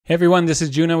Hey everyone, this is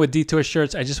Juna with Detour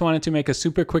Shirts. I just wanted to make a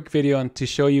super quick video to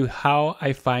show you how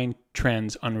I find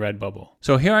trends on RedBubble.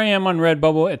 So here I am on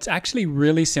RedBubble. It's actually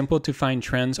really simple to find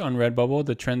trends on RedBubble,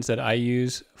 the trends that I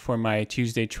use for my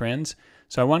Tuesday trends.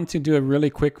 So I wanted to do a really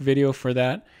quick video for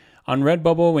that. On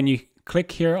RedBubble, when you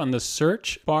click here on the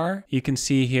search bar, you can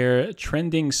see here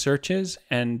trending searches,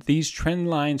 and these trend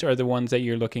lines are the ones that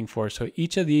you're looking for. So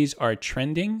each of these are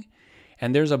trending,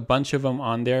 and there's a bunch of them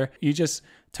on there. You just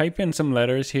type in some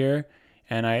letters here,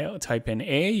 and I type in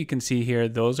A. You can see here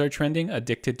those are trending: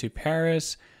 addicted to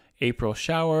Paris, April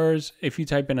showers. If you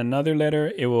type in another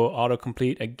letter, it will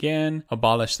autocomplete again.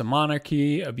 Abolish the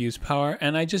monarchy, abuse power.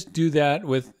 And I just do that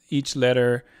with each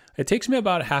letter. It takes me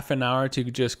about half an hour to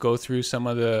just go through some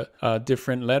of the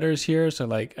different letters here. So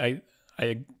like I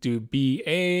do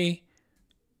BA,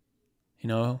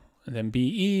 and then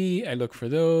BE, I look for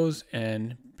those,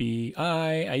 and BI.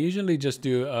 I usually just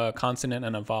do a consonant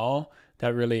and a vowel.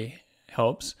 That really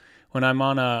helps. When I'm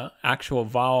on a actual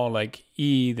vowel like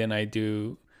E, then I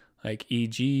do like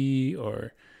EG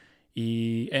or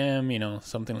EM,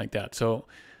 something like that. So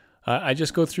I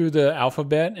just go through the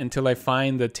alphabet until I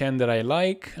find the 10 that I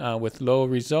like with low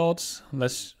results.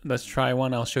 Let's try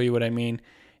one. I'll show you what I mean.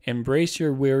 Embrace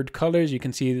your weird colors. You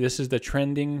can see this is the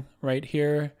trending right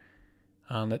here.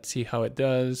 Let's see how it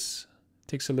does.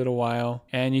 Takes a little while,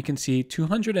 and you can see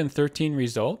 213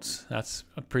 results. That's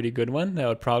a pretty good one. That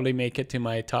would probably make it to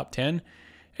my top 10.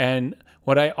 And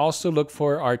what I also look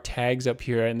for are tags up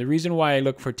here. And the reason why I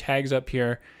look for tags up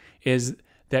here is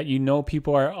that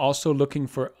people are also looking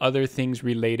for other things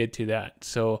related to that.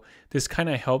 So this kind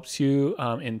of helps you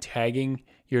in tagging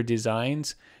your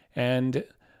designs. And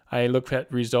I look at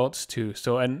results too.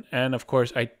 So and of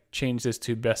course I change this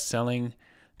to best selling,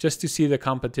 just to see the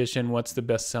competition, what's the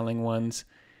best-selling ones.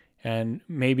 And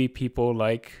maybe people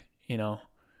like,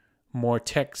 more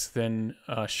text than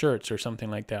shirts or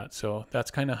something like that. So that's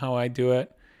kind of how I do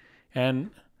it. And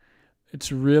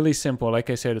it's really simple. Like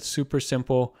I said, it's super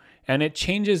simple. And it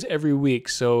changes every week.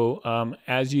 So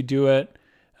as you do it,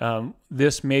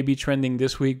 this may be trending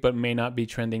this week, but may not be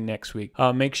trending next week.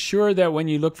 Make sure that when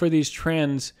you look for these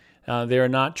trends, they are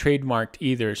not trademarked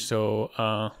either.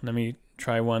 So let me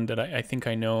try one that I think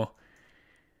I know.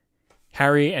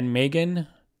 Harry and Meghan,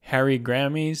 Harry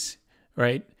Grammys,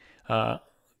 right?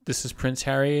 This is Prince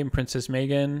Harry and Princess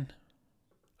Meghan.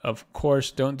 Of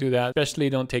course, don't do that. Especially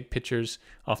don't take pictures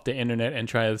off the internet and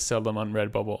try to sell them on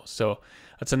RedBubble. So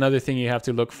that's another thing you have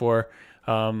to look for.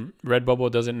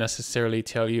 RedBubble doesn't necessarily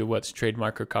tell you what's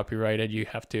trademark or copyrighted. You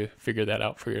have to figure that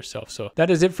out for yourself. So that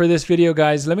is it for this video,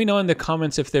 guys. Let me know in the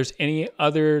comments if there's any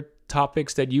other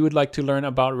topics that you would like to learn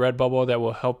about RedBubble that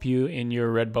will help you in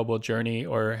your RedBubble journey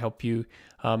or help you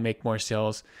make more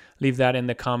sales. Leave that in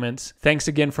the comments. Thanks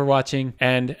again for watching.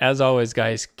 And as always,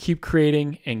 guys, keep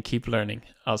creating and keep learning.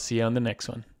 I'll see you on the next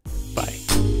one.